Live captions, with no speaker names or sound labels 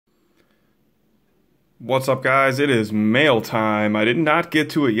What's up, guys? It is mail time. I did not get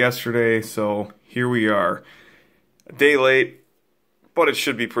to it yesterday, so here we are. A day late, but it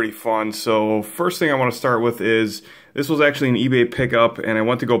should be pretty fun. So first thing I want to start with is this was actually an eBay pickup, and I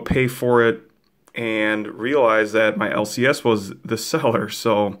went to go pay for it and realized that my LCS was the seller,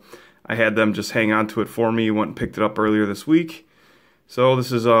 so I had them just hang on to it for me. Went and picked it up earlier this week. So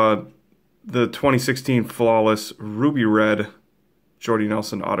this is the 2016 Flawless Ruby Red Jordy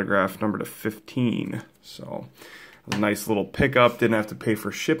Nelson autograph, number /15. So it was a nice little pickup. Didn't have to pay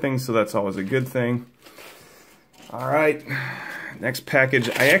for shipping, so that's always a good thing. All right, next package.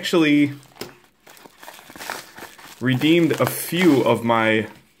 I actually redeemed a few of my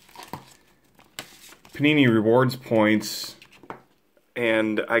Panini Rewards points,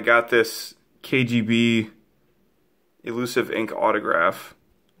 and I got this KGB Elusive Ink autograph.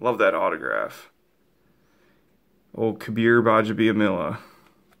 Love that autograph. Old Kabir Bajabiamila.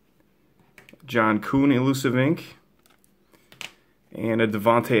 John Kuhn Elusive Ink. And a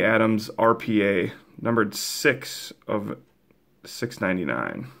Davante Adams RPA, numbered 6 of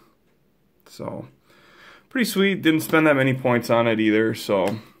 699. So, pretty sweet. Didn't spend that many points on it either,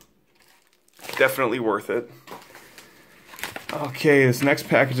 so definitely worth it. Okay, this next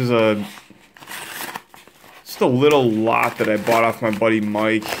package is just a little lot that I bought off my buddy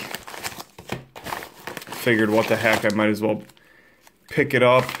Mike. Figured what the heck, I might as well pick it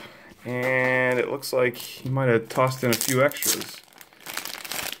up, and it looks like he might have tossed in a few extras.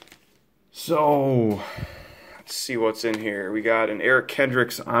 So let's see what's in here. We got an Eric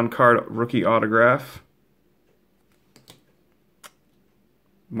Kendricks on-card rookie autograph,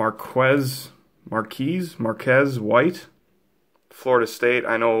 Marquez White, Florida State.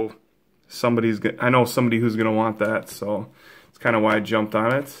 I know somebody who's gonna want that, so that's kind of why I jumped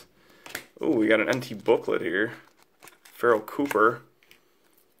on it. Oh, we got an NT booklet here. Farrell Cooper.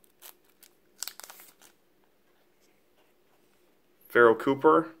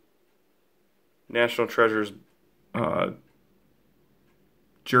 National Treasures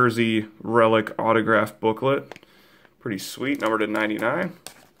jersey relic autograph booklet. Pretty sweet, numbered /99.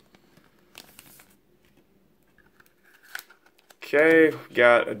 Okay,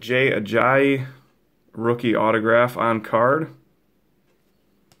 got a Jay Ajayi rookie autograph on card.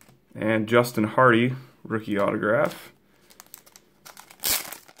 And Justin Hardy, rookie autograph.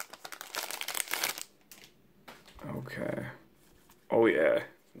 Okay. Oh yeah,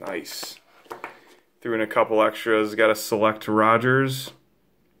 nice. Threw in a couple extras. Got a Select Rogers.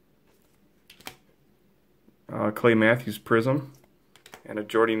 Clay Matthews Prism. And a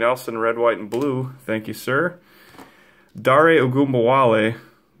Jordy Nelson red, white, and blue. Thank you, sir. Dare Ogunbowale.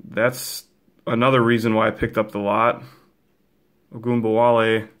 That's another reason why I picked up the lot.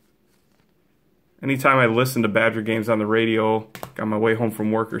 Ogunbowale. Anytime I listened to Badger games on the radio, on my way home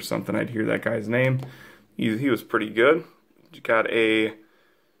from work or something, I'd hear that guy's name. He was pretty good. Got a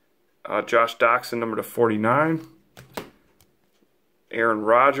Josh Doctson, number /49. Aaron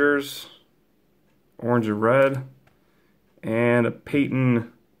Rodgers, orange and red. And a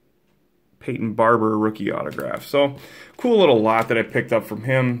Peyton Barber rookie autograph. So, cool little lot that I picked up from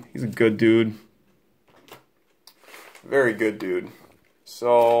him. He's a good dude. Very good dude.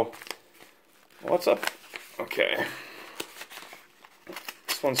 So, what's up? Okay.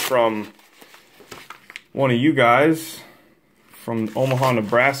 This one's from one of you guys from Omaha,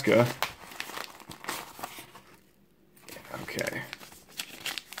 Nebraska. Okay.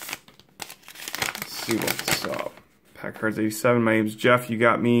 Let's see what's up. Pack Cards 87. My name's Jeff. You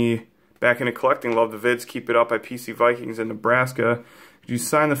got me back into collecting. Love the vids. Keep it up. I PC Vikings in Nebraska. Could you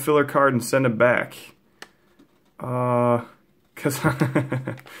sign the filler card and send it back? Because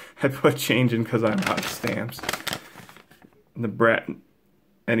I put change in because I'm out of stamps.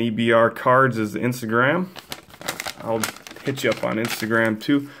 And EBR Cards is the Instagram. I'll hit you up on Instagram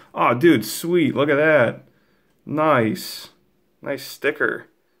too. Oh, dude, sweet. Look at that. Nice. Nice sticker.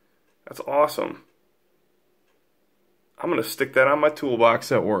 That's awesome. I'm going to stick that on my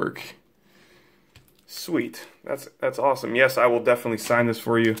toolbox at work. Sweet. That's awesome. Yes, I will definitely sign this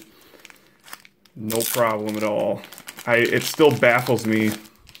for you. No problem at all. It still baffles me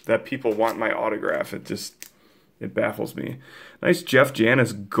that people want my autograph. It baffles me. Nice Jeff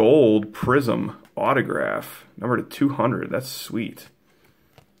Janis gold prism autograph, number /200. That's sweet.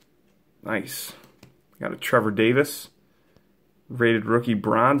 Nice. Got a Trevor Davis rated rookie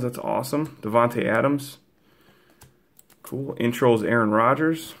bronze. That's awesome. Davante Adams. Cool. Intros Aaron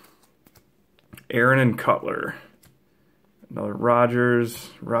Rodgers. Aaron and Cutler. Another Rodgers.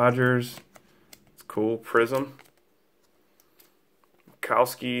 It's cool. Prism.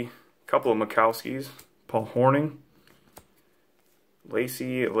 Mikowski, a couple of Mikowskis. Paul Horning.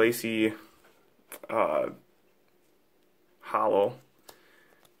 Lacey Hollow.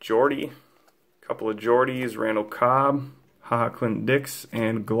 Jordy. Couple of Jordys. Randall Cobb. Haha Clinton Dix.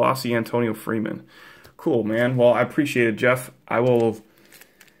 And glossy Antonio Freeman. Cool, man. Well, I appreciate it, Jeff. I will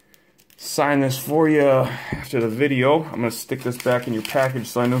sign this for you after the video. I'm going to stick this back in your package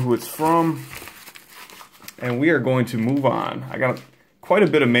so I know who it's from. And we are going to move on. I got quite a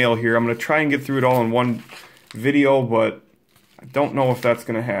bit of mail here. I'm going to try and get through it all in one video, but I don't know if that's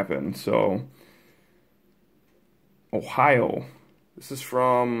going to happen. So, Ohio. This is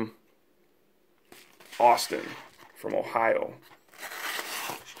from Austin, from Ohio.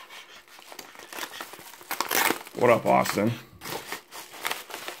 What up, Austin?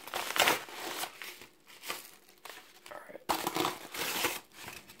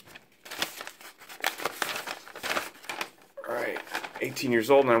 All right. 18 years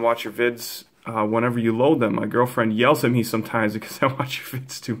old and I watch your vids whenever you load them. My girlfriend yells at me sometimes because I watch your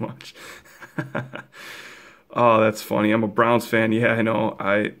vids too much. Oh, that's funny. I'm a Browns fan. Yeah, I know.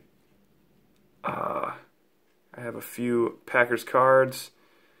 I have a few Packers cards.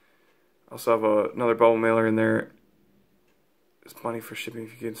 Also have another bubble mailer in there. There's money for shipping.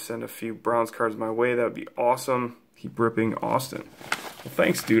 If you could send a few Browns cards my way, that would be awesome. Keep ripping, Austin. Well,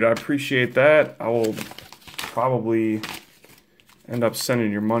 thanks, dude. I appreciate that. I will probably end up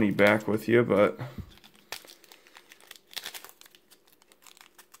sending your money back with you, but...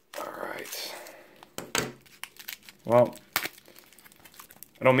 Alright. Well,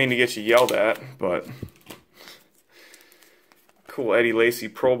 I don't mean to get you yelled at, but... Cool Eddie Lacy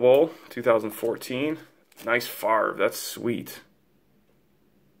Pro Bowl 2014. Nice Favre. That's sweet.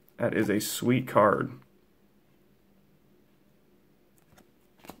 That is a sweet card.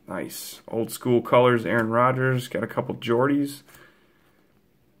 Nice. Old school colors. Aaron Rodgers. Got a couple Jordys.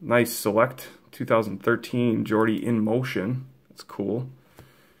 Nice Select 2013 Jordy in Motion. That's cool.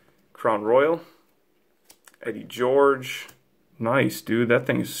 Crown Royal. Eddie George. Nice, dude. That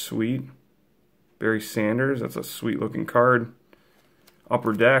thing is sweet. Barry Sanders. That's a sweet looking card.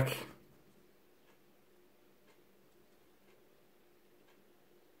 Upper Deck.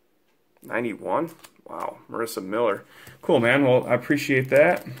 '91. Wow. Marissa Miller. Cool, man. Well, I appreciate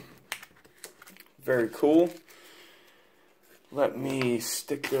that. Very cool. Let me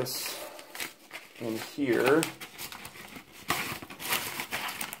stick this in here.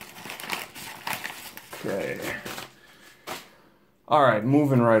 Okay. Alright,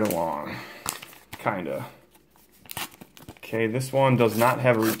 moving right along. Kinda. Okay, this one does not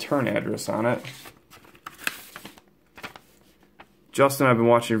have a return address on it. Justin, I've been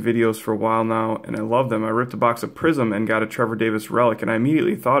watching your videos for a while now, and I love them. I ripped a box of Prism and got a Trevor Davis relic, and I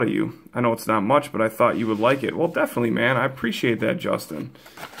immediately thought of you. I know it's not much, but I thought you would like it. Well, definitely, man. I appreciate that, Justin.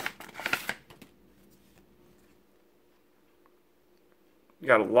 You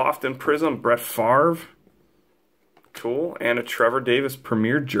got a Lofton Prism, Brett Favre. Cool. And a Trevor Davis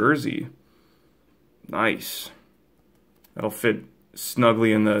Premier jersey. Nice. That'll fit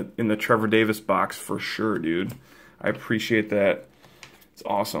snugly in the Trevor Davis box for sure, dude. I appreciate that. It's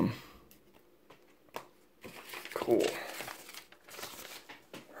awesome. Cool.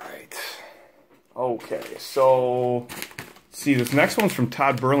 Right. Okay, so see, this next one's from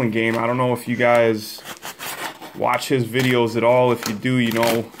Todd Burlingame. I don't know if you guys watch his videos at all. If you do, you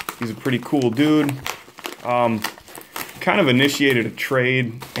know he's a pretty cool dude. Kind of initiated a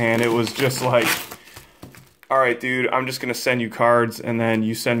trade, and it was just like, all right, dude, I'm just going to send you cards, and then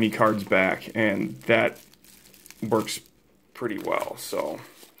you send me cards back, and that works pretty well. So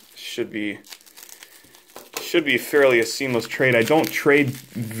should be fairly a seamless trade. I don't trade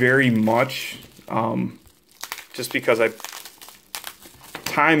very much, just because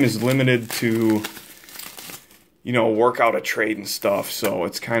time is limited to, you know, work out a trade and stuff. So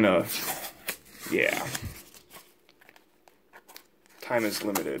it's kind of, yeah, time is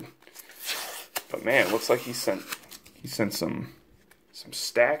limited. But man, it looks like he sent some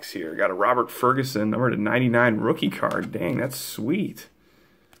stacks here. Got a Robert Ferguson number to 99 rookie card. Dang, that's sweet.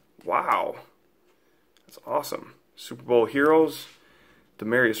 Wow. That's awesome. Super Bowl heroes.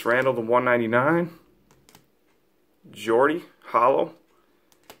 Demarius Randall to 199. Jordy, hollow.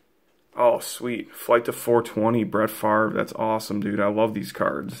 Oh, sweet. Flight to 420, Brett Favre. That's awesome, dude. I love these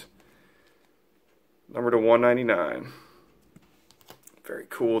cards. Number to 199. Very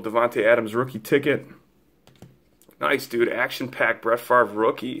cool. Devontae Adams rookie ticket. Nice, dude. Action pack Brett Favre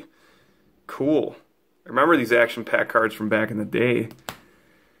rookie. Cool. I remember these action pack cards from back in the day.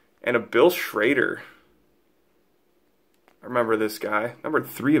 And a Bill Schrader. I remember this guy. Number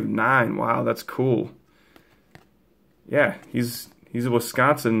 3 of 9. Wow, that's cool. Yeah, he's a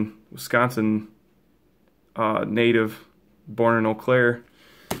Wisconsin native, born in Eau Claire.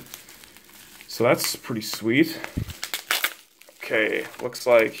 So that's pretty sweet. Okay, looks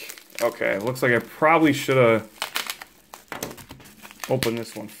like I probably should have opened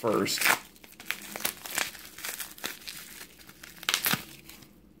this one first.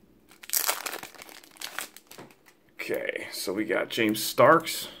 Okay, so we got James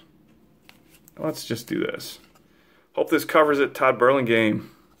Starks. Let's just do this. Hope this covers it. Todd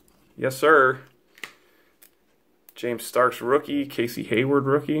Burlingame. Yes, sir. James Starks rookie. Casey Hayward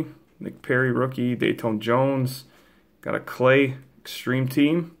rookie. Nick Perry rookie. Dayton Jones. Got a Clay Extreme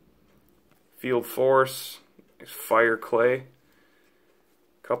Team. Field Force. Fire Clay.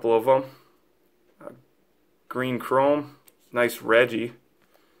 Couple of them. Green Chrome. Nice Reggie.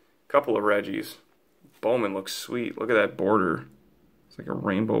 Couple of Reggies. Bowman looks sweet. Look at that border. It's like a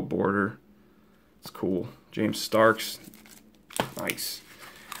rainbow border. It's cool. James Starks. Nice.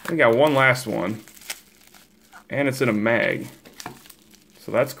 We got one last one. And it's in a mag.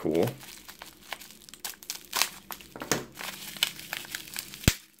 So that's cool.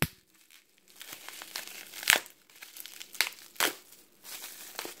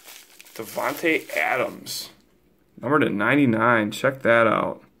 Davante Adams. Numbered at 99. Check that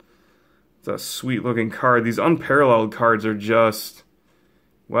out. It's a sweet looking card. These unparalleled cards are just,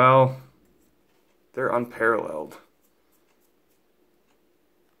 well, they're unparalleled.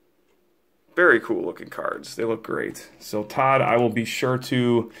 Very cool looking cards. They look great. So Todd, I will be sure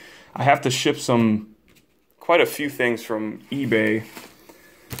to, I have to ship quite a few things from eBay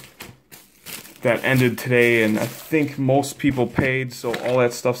that ended today, and I think most people paid, so all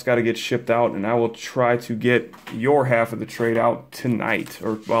that stuff's got to get shipped out, and I will try to get your half of the trade out tonight,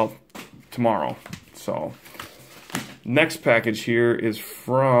 or, well, tomorrow. So, next package here is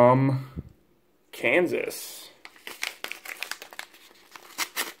from Kansas.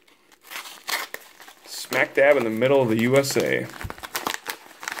 Smack dab in the middle of the USA.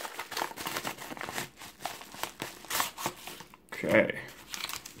 Okay.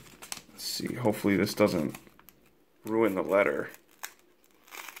 Let's see. Hopefully this doesn't ruin the letter.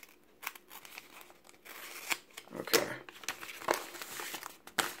 Okay.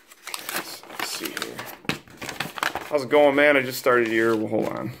 Let's see here. How's it going, man? I just started here. Well, hold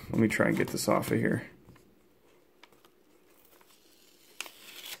on. Let me try and get this off of here.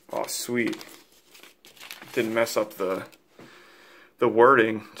 Oh, sweet. Didn't mess up the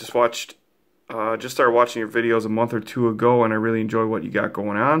wording. Just started watching your videos a month or two ago, and I really enjoy what you got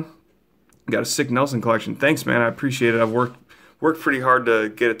going on. Got a sick Nelson collection. Thanks, man. I appreciate it. I've worked pretty hard to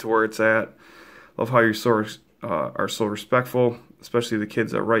get it to where it's at. Love how you are so respectful, especially the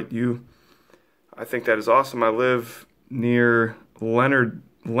kids that write you. I think that is awesome. I live near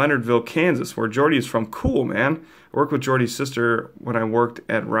Leonardville, Kansas, where Jordy is from. Cool, man. I worked with Jordy's sister when I worked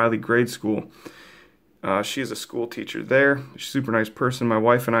at Riley Grade School. She's a school teacher there. She's a super nice person. My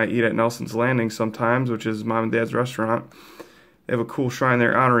wife and I eat at Nelson's Landing sometimes, which is Mom and Dad's restaurant. They have a cool shrine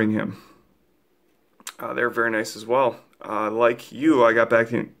there honoring him. They're very nice as well. Like you, I got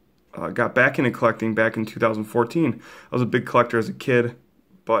back into collecting back in 2014. I was a big collector as a kid,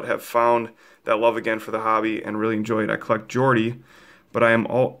 but have found that love again for the hobby and really enjoy it. I collect Jordy, but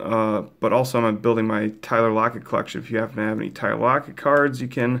also I'm building my Tyler Lockett collection. If you happen to have any Tyler Lockett cards, you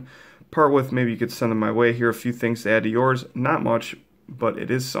can part with. Maybe you could send them my way. Here are a few things to add to yours. Not much, but it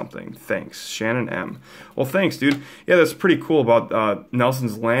is something. Thanks, Shannon M. Well, thanks, dude. Yeah, that's pretty cool about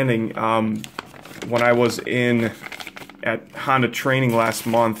Nelson's Landing. When I was at Honda training last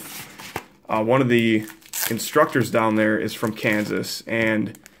month, one of the instructors down there is from Kansas,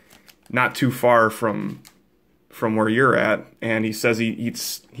 and not too far from where you're at. And he says he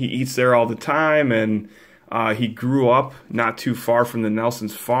eats there all the time, and he grew up not too far from the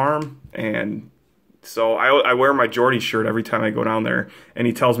Nelson's farm. And so I wear my Jordy shirt every time I go down there, and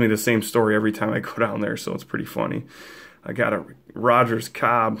he tells me the same story every time I go down there, so it's pretty funny. I got a Rogers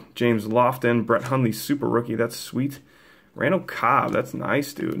Cobb, James Lofton, Brett Hundley super rookie. That's sweet. Randall Cobb, that's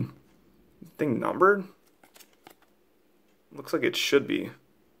nice, dude. Thing numbered? Looks like it should be.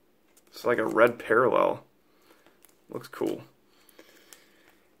 It's like a red parallel. Looks cool.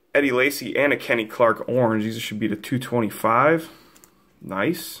 Eddie Lacy and a Kenny Clark orange. These should be the 225.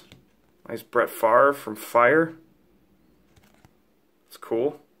 Nice. Nice Brett Favre from Fire. It's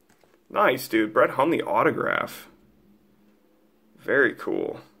cool. Nice, dude. Brett Hundley autograph. Very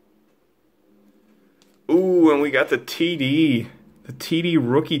cool. Ooh, and we got the TD. The TD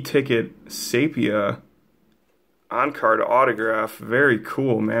rookie ticket Sapia on-card autograph. Very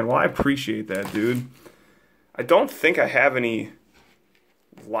cool, man. Well, I appreciate that, dude. I don't think I have any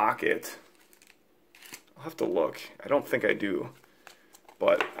Lockett. I'll have to look. I don't think I do.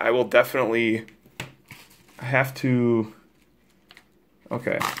 But I will definitely... I have to...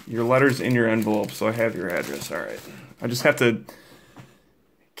 Okay, your letter's in your envelope, so I have your address. All right. I just have to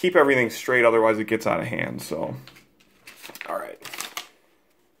keep everything straight, otherwise it gets out of hand, so. All right.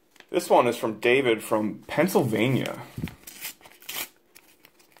 This one is from David from Pennsylvania.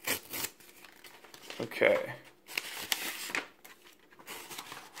 Okay.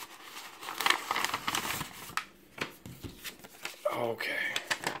 Okay.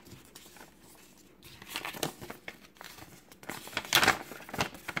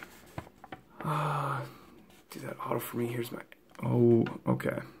 Do that auto for me. Here's my... Oh,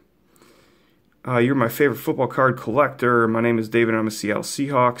 okay. You're my favorite football card collector. My name is David. I'm a Seattle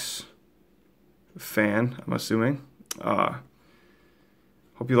Seahawks fan, I'm assuming. Hope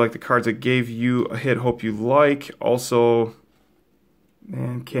you like the cards. I gave you a hit. Hope you like. Also,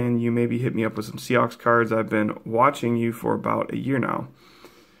 man, can you maybe hit me up with some Seahawks cards? I've been watching you for about a year now.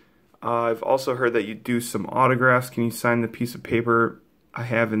 I've also heard that you do some autographs. Can you sign the piece of paper I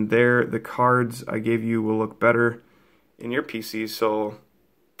have in there? The cards I gave you will look better in your PCs, so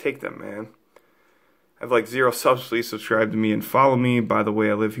take them, man. I have like 0 subs. Please subscribe to me and follow me. By the way,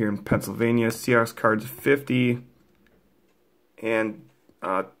 I live here in Pennsylvania. Seahawks cards 50. And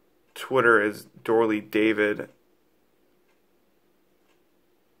Twitter is Dorley David.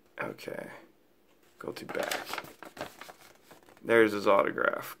 Okay. Go to back. There's his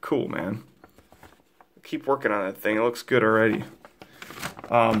autograph. Cool, man. Keep working on that thing. It looks good already.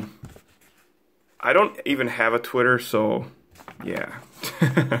 I don't even have a Twitter, so yeah.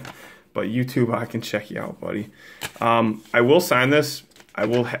 But YouTube, I can check you out, buddy. I will sign this. I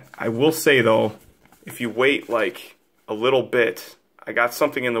will say though, if you wait like a little bit, I got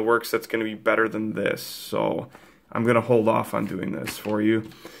something in the works that's going to be better than this. So I'm going to hold off on doing this for you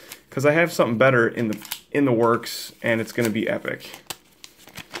because I have something better in the works, and it's going to be epic.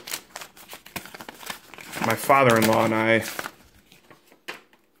 My father-in-law and I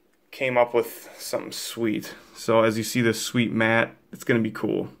came up with something sweet. So as you see this sweet mat, it's going to be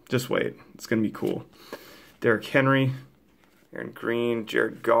cool. Just wait. It's going to be cool. Derrick Henry, Aaron Green,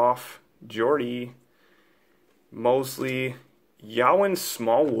 Jared Goff, Jordy, Mosley, Yowen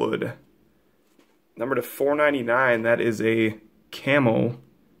Smallwood. Number to 499. That is a camo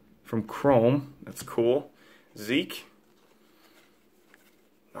from Chrome. That's cool. Zeke.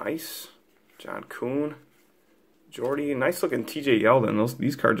 Nice. John Kuhn. Jordy. Nice looking TJ Yeldon.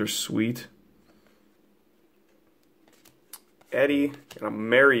 These cards are sweet. Eddie. And a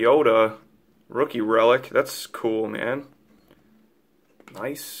Mariota rookie relic. That's cool, man.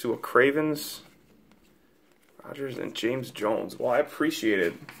 Nice. Sua Cravens. Rodgers and James Jones. Well, I appreciate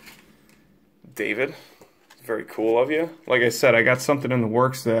it, David. Very cool of you. Like I said, I got something in the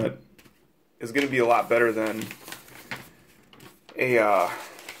works that is going to be a lot better than a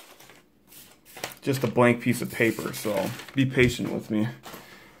just a blank piece of paper. So be patient with me.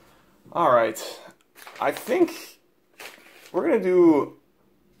 All right, I think we're going to do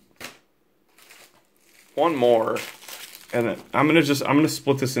one more, and then I'm gonna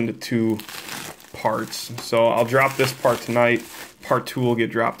split this into 2 parts. So I'll drop this part tonight. Part 2 will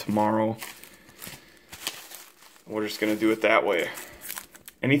get dropped tomorrow. We're just gonna do it that way.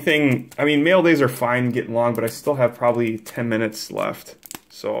 Anything, I mean, mail days are fine getting long, but I still have probably 10 minutes left.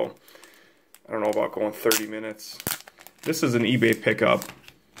 So I don't know about going 30 minutes. This is an eBay pickup.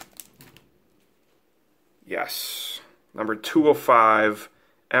 Yes. Number 205,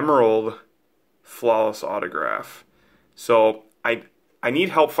 Emerald Flawless Autograph. So I need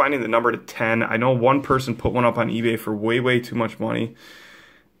help finding the number to 10. I know one person put one up on eBay for way too much money.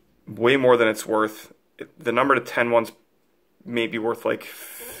 Way more than it's worth. The number to 10 one's maybe worth like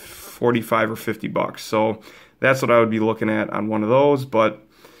 45 or 50 bucks. So that's what I would be looking at on one of those. But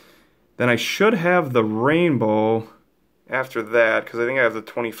then I should have the rainbow after that, because I think I have the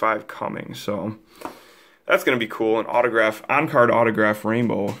 25 coming. So that's going to be cool. An autograph, on-card autograph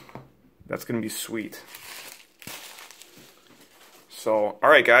rainbow. That's going to be sweet. So, all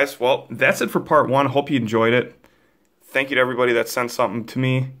right, guys. Well, that's it for part 1. Hope you enjoyed it. Thank you to everybody that sent something to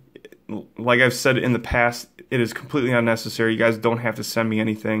me. Like I've said in the past, it is completely unnecessary. You guys don't have to send me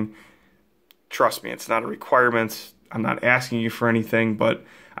anything. Trust me, it's not a requirement. I'm not asking you for anything, but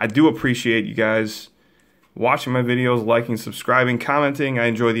I do appreciate you guys watching my videos, liking, subscribing, commenting. I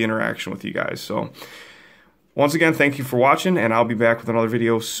enjoy the interaction with you guys. So, once again, thank you for watching, and I'll be back with another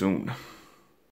video soon.